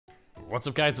What's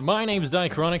up guys, my name is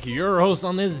Chronic, your host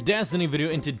on this Destiny video.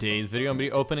 In today's video, I'm going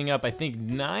to be opening up, I think,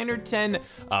 9 or 10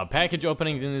 package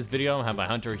openings in this video. I have my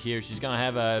hunter here. She's going to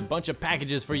have a bunch of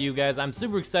packages for you guys. I'm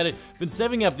super excited. Been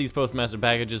setting up these Postmaster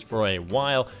packages for a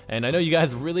while, and I know you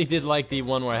guys really did like the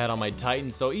one where I had on my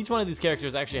Titan. So each one of these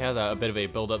characters actually has a bit of a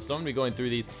build-up, so I'm going to be going through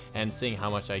these and seeing how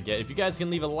much I get. If you guys can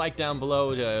leave a like down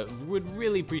below, would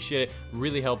really appreciate it,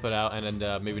 really help it out, and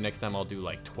then maybe next time I'll do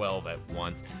like 12 at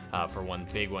once for one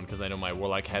big one, because I know my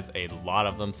Warlock has a lot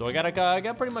of them, so I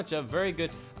got pretty much a very good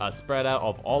spread out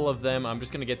of all of them. I'm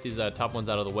just gonna get these top ones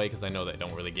out of the way because I know they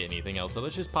don't really get anything else. So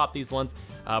let's just pop these ones.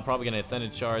 Probably gonna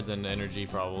Ascended Shards and Energy,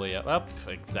 probably up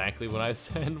exactly what I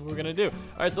said we're gonna do.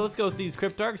 All right, so let's go with these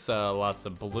Cryptarchs. Lots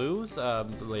of blues.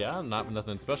 Yeah,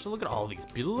 nothing special. Look at all these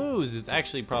blues. It's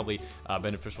actually probably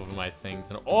beneficial for my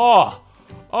things. And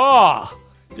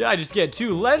did I just get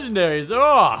 2 legendaries?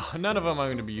 Oh, none of them are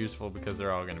going to be useful because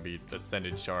they're all going to be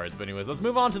Ascended Shards. But anyways, let's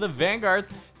move on to the Vanguards.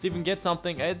 See if we can get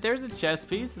something. There's a chest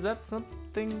piece. Is that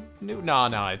something new?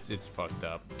 No, it's fucked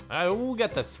up. We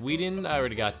got the Sweden. I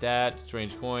already got that.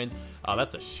 Strange coins. Oh,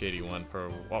 that's a shitty one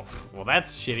for. Well,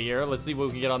 that's shittier. Let's see what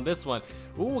we can get on this one.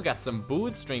 Ooh, we got some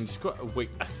boots. Strange. Wait,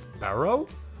 a sparrow?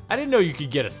 I didn't know you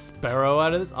could get a sparrow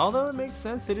out of this, although it makes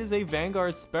sense. It is a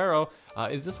Vanguard sparrow.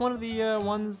 Is this one of the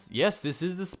ones? Yes, this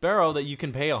is the sparrow that you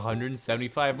can pay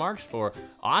 175 marks for.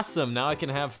 Awesome, now I can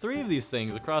have 3 of these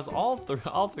things across all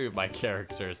three of my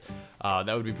characters.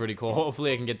 That would be pretty cool.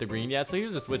 Hopefully I can get the green. Yeah, so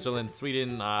here's the Switzerland,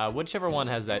 Sweden, whichever one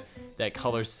has that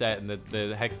color set and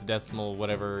the hexadecimal,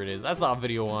 whatever it is. I saw a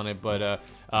video on it, but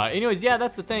anyways, yeah,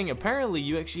 that's the thing. Apparently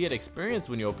you actually get experience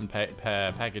when you open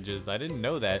packages. I didn't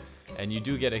know that. And you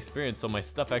do get experience, so my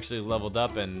stuff actually leveled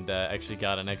up and actually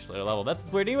got an extra level. That's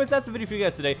weird. Anyways, that's the video for you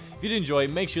guys today. If you did enjoy,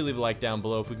 make sure you leave a like down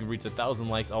below. If we can reach 1,000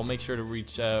 likes, I'll make sure to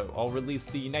reach, I'll release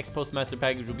the next Postmaster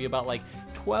package. Will be about like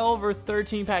 12 or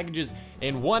 13 packages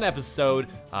in one episode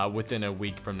within a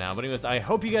week from now. But anyways, I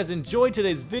hope you guys enjoyed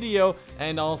today's video,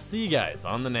 and I'll see you guys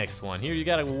on the next one. Here, you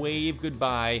gotta wave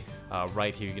goodbye.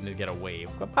 Right here, you're gonna get a wave.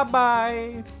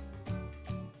 Bye-bye.